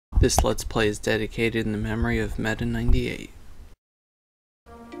This Let's Play is dedicated in the memory of Meta98.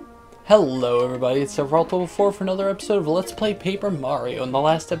 Hello everybody, it's Several4 for another episode of Let's Play Paper Mario. In the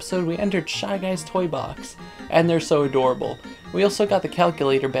last episode we entered Shy Guy's toy box, and they're so adorable. We also got the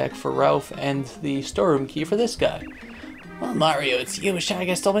calculator back for Ralph and the storeroom key for this guy. Well, Mario, it's you. Shy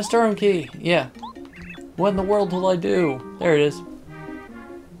Guy stole my storeroom key. Yeah. What in the world will I do? There it is.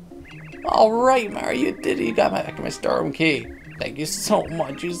 Alright, Mario, you did it. You got back my storeroom key. Thank you so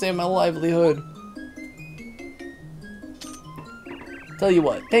much. You saved my livelihood. Tell you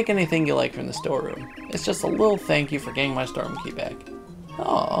what, take anything you like from the storeroom. It's just a little thank you for getting my storeroom key back.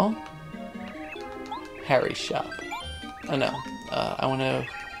 Aww. Harry's shop. Oh no. I want to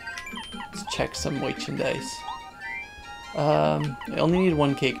check some merchandise. I only need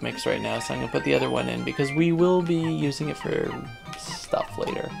one cake mix right now, so I'm going to put the other one in because we will be using it for stuff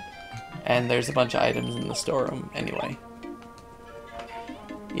later. And there's a bunch of items in the storeroom anyway.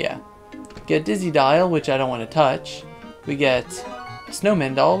 Yeah. Get a Dizzy Dial, which I don't want to touch. We get a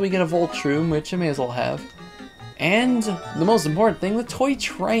Snowman Doll. We get a Voltroom, which I may as well have. And the most important thing, the toy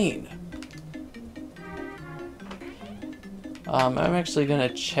train. I'm actually going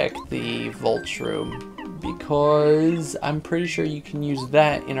to check the Voltroom because I'm pretty sure you can use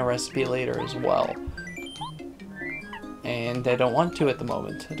that in a recipe later as well. And I don't want to at the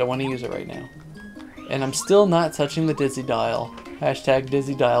moment. I don't want to use it right now. And I'm still not touching the Dizzy Dial. Hashtag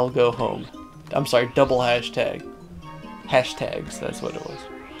Dizzy Dial go home. I'm sorry, double hashtag. Hashtags, that's what it was.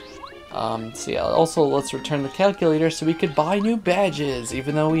 So yeah, also let's return the calculator so we could buy new badges,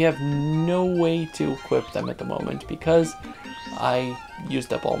 even though we have no way to equip them at the moment because I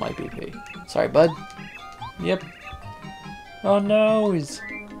used up all my BP. Sorry, bud. Yep. Oh no,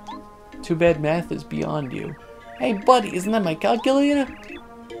 too bad math is beyond you. Hey buddy, isn't that my calculator?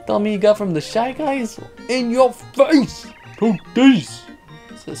 Tell me you got from the Shy Guys? In your face! Who this?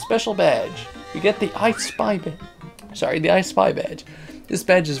 It's a special badge. You get the I Spy badge. Sorry, the I Spy badge. This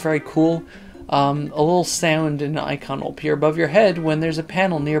badge is very cool. A little sound and icon will appear above your head when there's a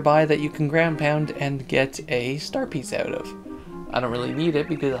panel nearby that you can ground pound and get a star piece out of. I don't really need it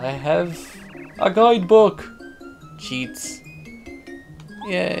because I have a guidebook. Cheats.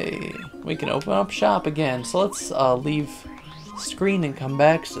 Yay. We can open up shop again. So let's leave screen and come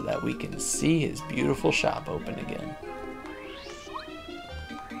back so that we can see his beautiful shop open again.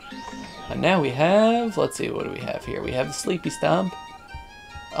 And now we have, let's see, what do we have here? We have the Sleepy Stomp.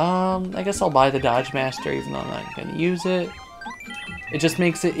 I guess I'll buy the Dodge Master even though I'm not going to use it. It just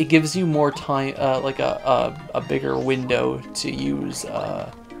makes it gives you more time, like a bigger window to use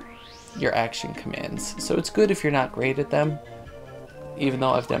your action commands. So it's good if you're not great at them, even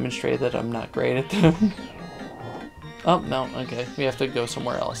though I've demonstrated that I'm not great at them. Oh, no, okay, we have to go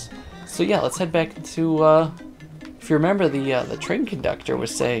somewhere else. So yeah, let's head back to, if you remember, the train conductor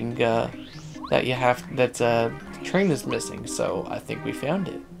was saying that the train is missing, so I think we found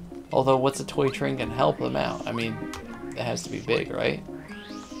it. Although, what's a toy train can help them out? I mean, it has to be big, right?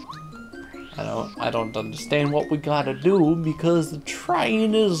 I don't understand what we gotta do because the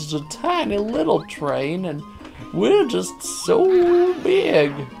train is a tiny little train and we're just so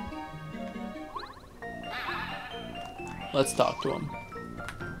big. Let's talk to him.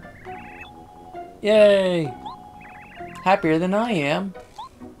 Yay! Happier than I am.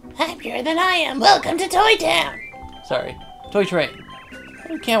 Happier than I am. Welcome to Toy Town. Sorry, toy train.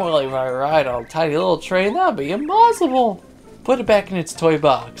 We can't really ride on a tiny little train. That'd be impossible. Put it back in its toy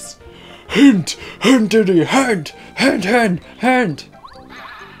box. Hand, Diddy, hand.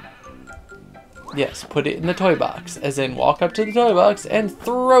 Yes, put it in the toy box. As in, walk up to the toy box and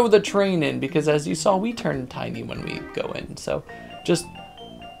throw the train in. Because as you saw, we turn tiny when we go in. So, just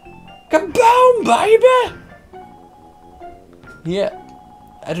kaboom, baby! Yeah.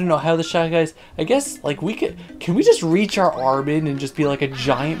 I don't know how the Shy Guys, I guess, like, can we just reach our arm in and just be like a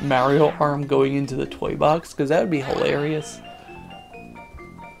giant Mario arm going into the toy box? Because that would be hilarious.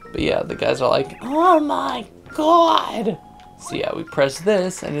 But yeah, the guys are like, oh my god! So yeah, we press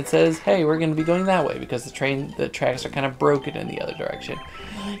this and it says, hey, we're going to be going that way because the tracks are kind of broken in the other direction.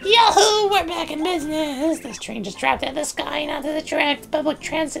 Yahoo! We're back in business! This train just dropped out of the sky and onto the tracks. Public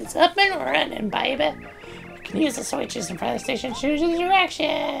transit's up and running, baby! You can use the switches in front of the station to choose the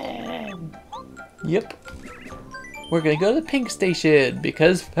direction! Yep. We're going to go to the pink station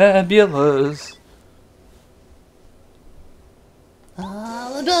because fabulous!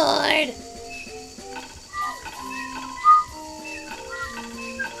 All aboard!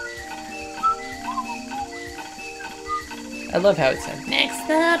 I love how it sounds. Next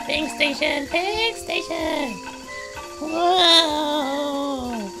up, pink station, pink station! Whoa!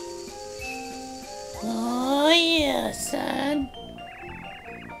 Oh yeah, son.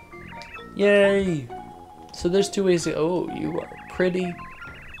 Yay! So there's two ways to... Oh, you are pretty.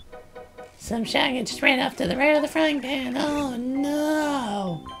 Some Shy Guy just ran off to the right of the frying pan. Oh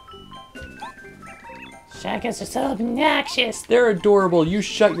no! Shy Guys are so obnoxious. They're adorable. You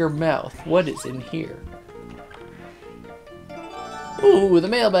shut your mouth. What is in here? Ooh, the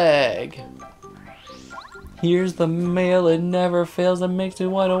mailbag. Here's the mail. It never fails. It makes me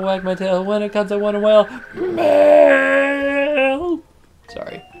want to wag my tail. When it comes, I want to wail. Mail.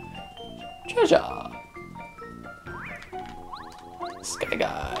 Sorry. Treasure. Sky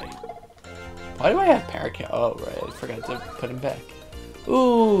Guy. Why do I have Parakeet? Oh, right. I forgot to put him back.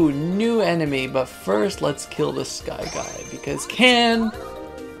 Ooh, new enemy. But first, let's kill the Sky Guy. Because can.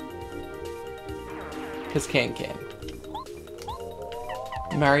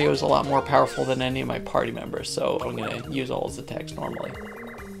 Mario's a lot more powerful than any of my party members, so I'm gonna use all his attacks normally.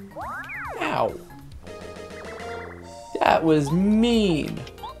 Ow. That was mean.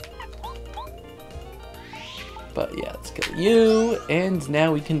 But yeah, let's kill you, and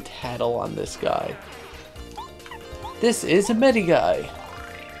now we can tattle on this guy. This is a Mediguy.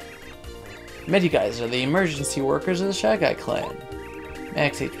 Mediguys are the emergency workers of the Shy Guy clan.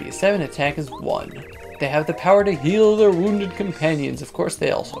 Max HP is 7, attack is 1. They have the power to heal their wounded companions. Of course, they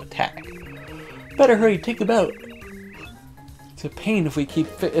also attack. Better hurry, take them out. It's a pain if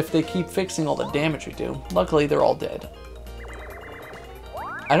they keep fixing all the damage we do. Luckily, they're all dead.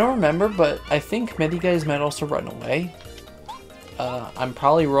 I don't remember, but I think Mediguys might also run away. I'm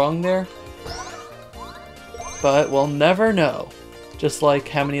probably wrong there. But we'll never know. Just like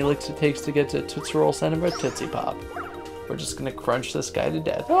how many licks it takes to get to Tootsie Roll Center of a Tootsie Pop. We're just gonna crunch this guy to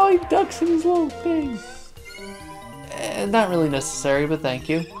death. Oh, he ducks in his little thing. Not really necessary, but thank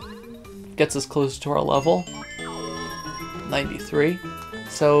you. Gets us close to our level. 93.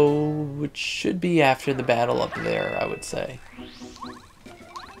 So, it should be after the battle up there, I would say.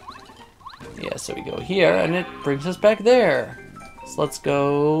 Yeah, so we go here, and it brings us back there. So let's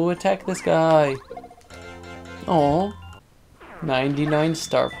go attack this guy. Oh, 99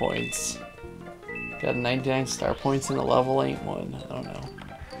 star points. Got 99 star points and the level ain't one. I don't know.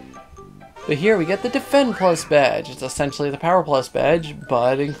 But here we get the Defend Plus badge. It's essentially the Power Plus badge,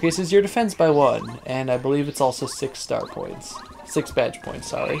 but increases your defense by 1. And I believe it's also 6 star points. 6 badge points,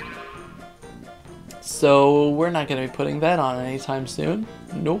 sorry. So we're not going to be putting that on anytime soon.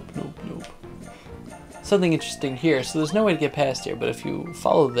 Nope, nope, nope. Something interesting here. So there's no way to get past here, but if you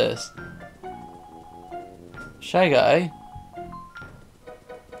follow this... Shy Guy...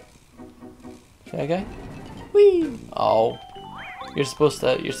 Shy Guy? Whee! Oh. You're supposed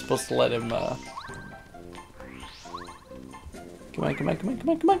to let him, Come on, come on, come on, come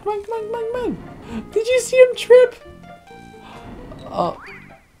on, come on, come on, come on, come on, come on! Did you see him trip? Oh.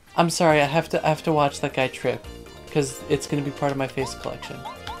 I'm sorry, I have to watch that guy trip. Because it's gonna be part of my face collection.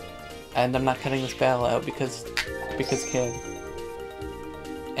 And I'm not cutting this battle out because kid.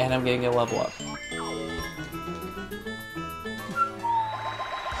 And I'm getting a level up.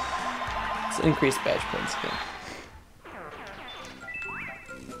 It's increased badge points again.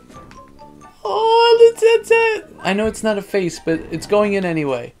 Oh, that's it! I know it's not a face, but it's going in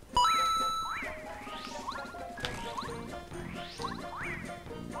anyway.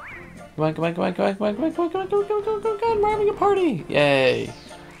 Come on, come on, come on, come on, come on, come on, come on, come on, come on, come on, come on, come on, we're having a party! Yay!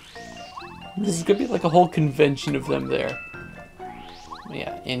 This is gonna be like a whole convention of them there.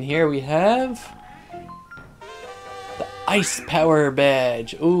 Yeah, in here we have... the Ice Power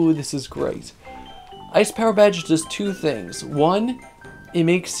Badge. Ooh, this is great. Ice Power Badge does 2 things. 1, it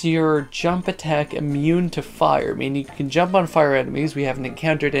makes your jump attack immune to fire, meaning you can jump on fire enemies. We haven't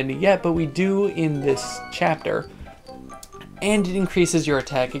encountered any yet, but we do in this chapter. And it increases your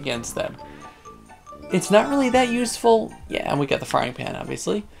attack against them. It's not really that useful. Yeah, and we got the frying pan,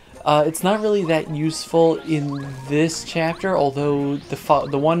 obviously. It's not really that useful in this chapter, although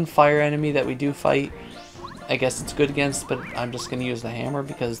the one fire enemy that we do fight, I guess it's good against, but I'm just going to use the hammer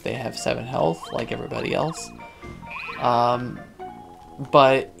because they have 7 health, like everybody else.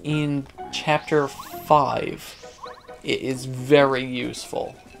 But in chapter 5, it is very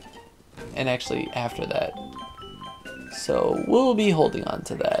useful. And actually, after that. So, we'll be holding on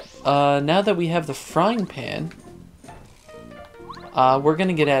to that. Now that we have the frying pan, we're going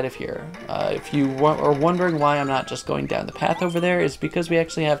to get out of here. If you are wondering why I'm not just going down the path over there, it's because we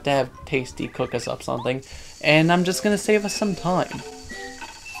actually have to have Tasty cook us up something. And I'm just going to save us some time.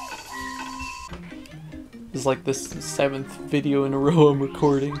 This is like the 7th video in a row I'm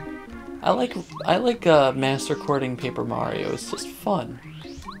recording. I like mass recording Paper Mario. It's just fun.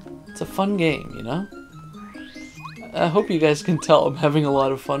 It's a fun game, you know? I hope you guys can tell I'm having a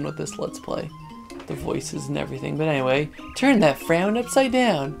lot of fun with this Let's Play. The voices and everything, but anyway, turn that frown upside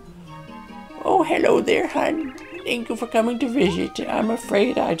down. Oh, hello there, hon. Thank you for coming to visit. I'm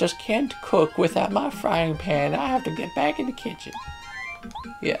afraid I just can't cook without my frying pan. I have to get back in the kitchen.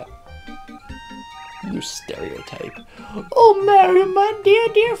 Yeah. You stereotype. Oh, Mary, my dear,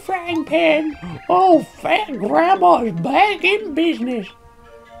 dear frying pan. Oh, fat grandma's back in business.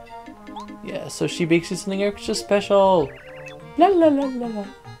 Yeah, so she bakes you something extra special. La la la la la.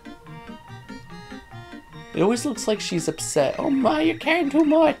 It always looks like she's upset. Oh my, you're carrying too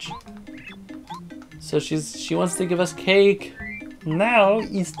much. So she wants to give us cake. Now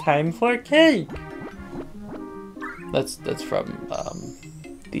it's time for cake. That's from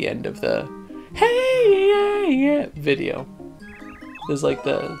the end of the hey video. There's like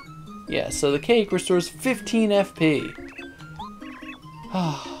the so the cake restores 15 FP.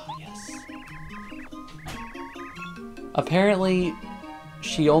 Ah, yes. Apparently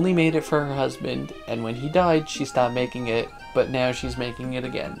she only made it for her husband, and when he died she stopped making it, but now she's making it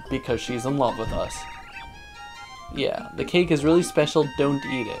again because she's in love with us. Yeah, the cake is really special, don't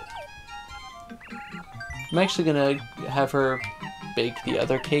eat it. I'm actually gonna have her bake the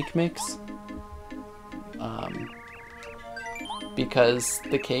other cake mix. Because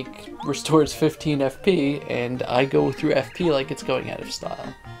the cake restores 15 FP, and I go through FP like it's going out of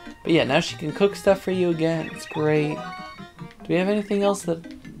style. But yeah, now she can cook stuff for you again, it's great. Do we have anything else that,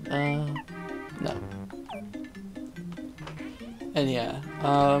 no. And yeah,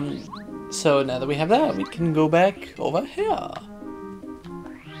 so now that we have that, we can go back over here.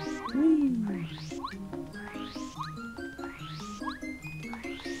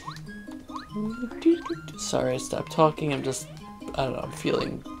 Sorry, I stopped talking. I don't know, I'm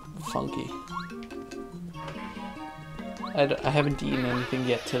feeling funky. I haven't eaten anything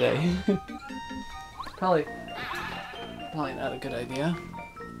yet today. Probably not a good idea.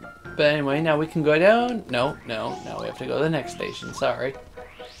 But anyway, now we can go down. No, we have to go to the next station. Sorry.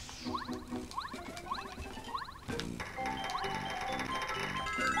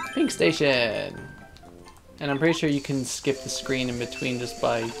 Pink station. And I'm pretty sure you can skip the screen in between just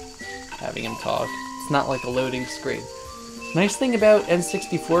by having him talk. It's not like a loading screen. Nice thing about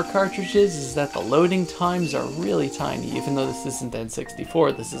N64 cartridges is that the loading times are really tiny, even though this isn't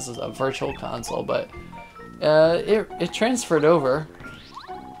N64, this is a virtual console, but it transferred over.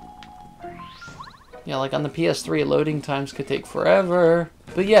 Yeah, like on the PS3, loading times could take forever.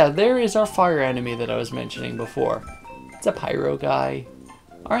 But yeah, there is our fire enemy that I was mentioning before. It's a pyro guy.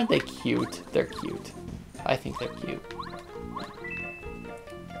 Aren't they cute? They're cute. I think they're cute.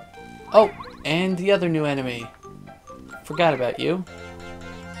 Oh, and the other new enemy. Forgot about you.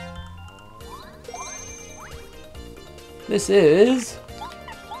 This is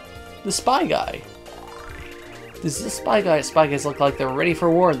the spy guy. This is a spy guy. Spy guys look like they're ready for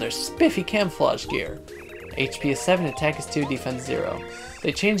war in their spiffy camouflage gear. HP is 7, attack is 2, defense 0.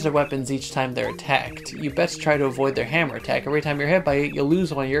 They change their weapons each time they're attacked. You best try to avoid their hammer attack. Every time you're hit by it, you'll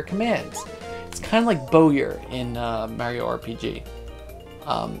lose one of your commands. It's kind of like Bowyer in Mario RPG.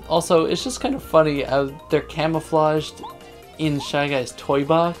 Also, it's just kind of funny how they're camouflaged in Shy Guy's toy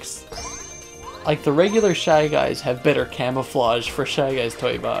box. Like, the regular Shy Guys have better camouflage for Shy Guy's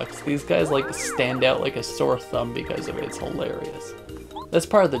toy box. These guys, like, stand out like a sore thumb because of it. It's hilarious. That's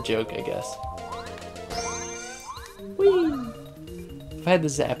part of the joke, I guess. Whee! If I had the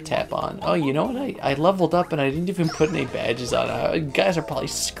Zap Tap on. Oh, you know what? I leveled up and I didn't even put any badges on. Guys are probably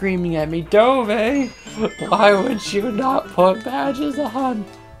screaming at me, Dove! Why would you not put badges on?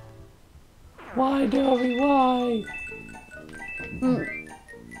 Why, Dove? Why?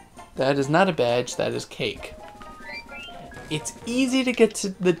 That is not a badge, that is cake. It's easy to get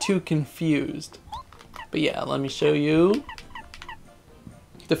the two confused. But yeah, let me show you.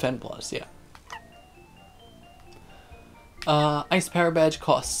 Defend Plus, yeah. Ice Power Badge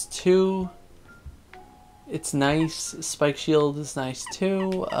costs 2. It's nice. Spike Shield is nice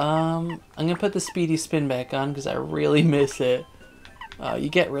too. I'm gonna put the Speedy Spin back on because I really miss it. You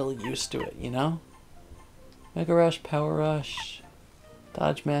get really used to it, you know? Mega Rush, Power Rush,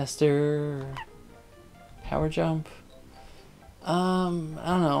 Dodge Master, Power Jump. I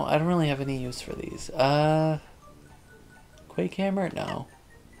don't know. I don't really have any use for these. Quake Hammer? No.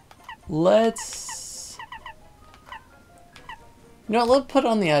 Let's put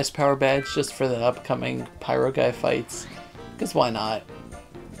on the Ice Power Badge just for the upcoming Pyro Guy fights. Because why not?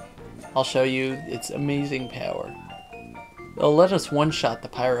 I'll show you its amazing power. They'll let us one-shot the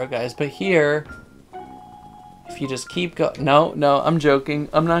Pyro Guys, but here, if you just keep going... No, I'm joking.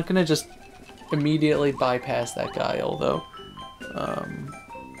 I'm not going to just immediately bypass that guy, although...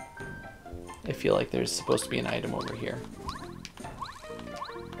 I feel like there's supposed to be an item over here.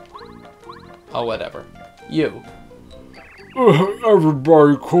 Oh, whatever. You.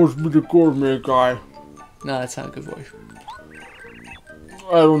 Everybody calls me the gourmet guy. No, that's not a good voice.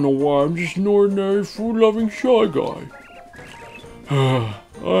 I don't know why, I'm just an ordinary food-loving shy guy.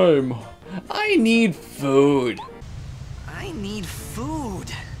 I need food. I need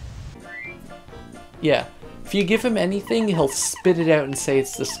food. Yeah, if you give him anything, he'll spit it out and say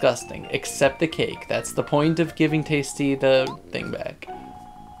it's disgusting, except the cake. That's the point of giving Tasty the thing back.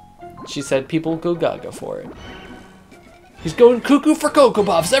 She said people go gaga for it. He's going cuckoo for Cocoa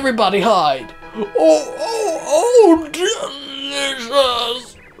Puffs. Everybody hide. Oh,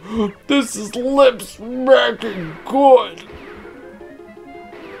 delicious. This is lip-smacking good.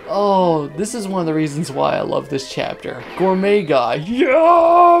 Oh, this is one of the reasons why I love this chapter. Gourmet guy.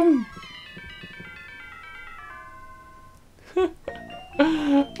 Yum!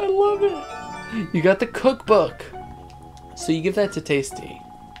 I love it. You got the cookbook. So you give that to Tasty.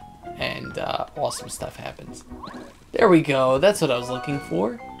 And awesome stuff happens. There we go. That's what I was looking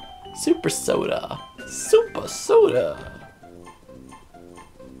for. Super soda. Super soda.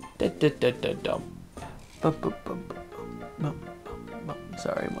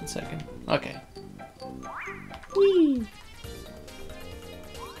 Sorry, 1 second. Okay. Whee!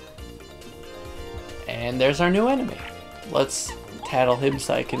 And there's our new enemy. Let's tattle him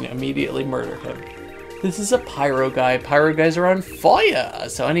so I can immediately murder him. This is a pyro guy. Pyro guys are on fire,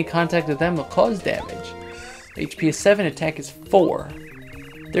 so any contact with them will cause damage. HP is 7, attack is 4.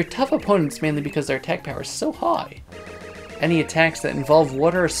 They're tough opponents mainly because their attack power is so high. Any attacks that involve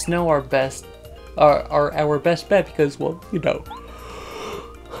water or snow are our best bet because, well, you know.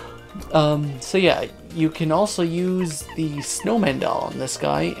 So yeah, you can also use the snowman doll on this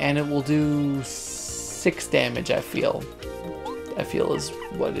guy, and it will do 6 damage, I feel is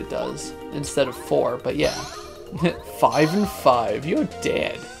what it does, instead of 4, but yeah. 5 and 5, you're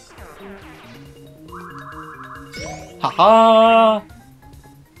dead. Haha!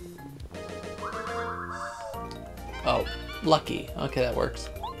 Oh, lucky. Okay, that works.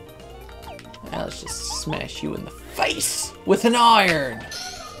 Now let's just smash you in the face with an iron!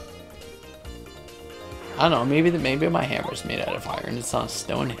 I don't know, maybe my hammer's made out of iron, it's not a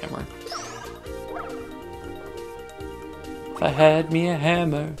stone hammer. If I had me a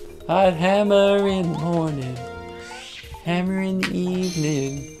hammer, I'd hammer in the morning, hammer in the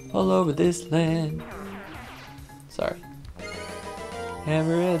evening, all over this land. Sorry.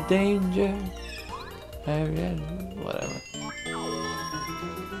 Hammer at danger, hammer at whatever.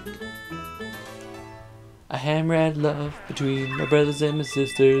 I hammer at love between my brothers and my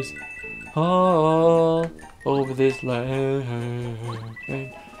sisters, all over this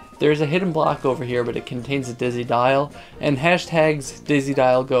land. There's a hidden block over here, but it contains a dizzy dial, and hashtags dizzy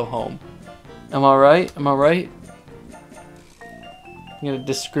dial go home. Am I right? Am I right? I'm gonna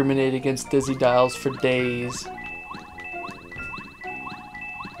discriminate against dizzy dials for days.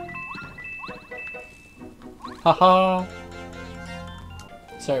 Haha.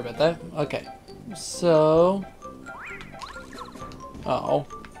 Sorry about that. Okay. So. Uh-oh.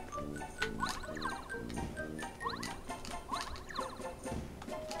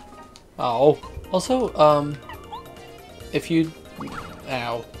 Oh. Also, if you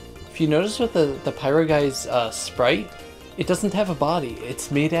notice with the Pyro Guy's sprite, it doesn't have a body.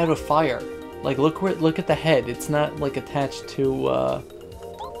 It's made out of fire. Like, look at the head. It's not like attached to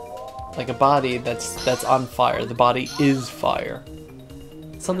like a body that's on fire. The body is fire.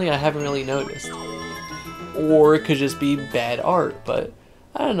 It's something I haven't really noticed. Or it could just be bad art, but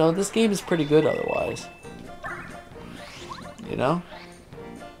I don't know. This game is pretty good otherwise. You know?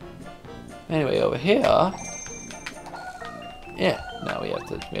 Anyway, over here, yeah. Now we have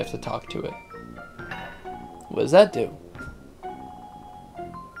to talk to it. What does that do?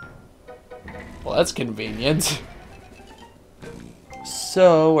 Well, that's convenient.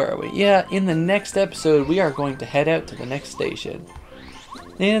 So, where are we? Yeah, in the next episode, we are going to head out to the next station.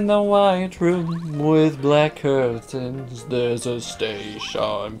 In the white room with black curtains, there's a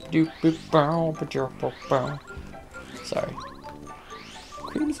station. Sorry.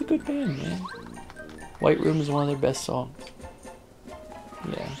 Cream's a good band, man. White Room is one of their best songs.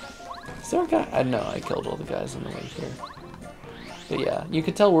 Yeah. Is there a guy? I know I killed all the guys on the way here. But yeah, you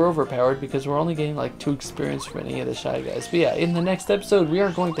can tell we're overpowered because we're only getting like 2 experience from any of the shy guys. But yeah, in the next episode, we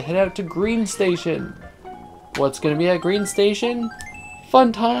are going to head out to Green Station. What's going to be at Green Station?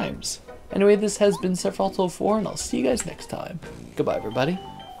 Fun times. Anyway, this has been Sephiroth 4, and I'll see you guys next time. Goodbye, everybody.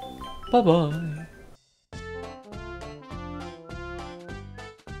 Bye-bye.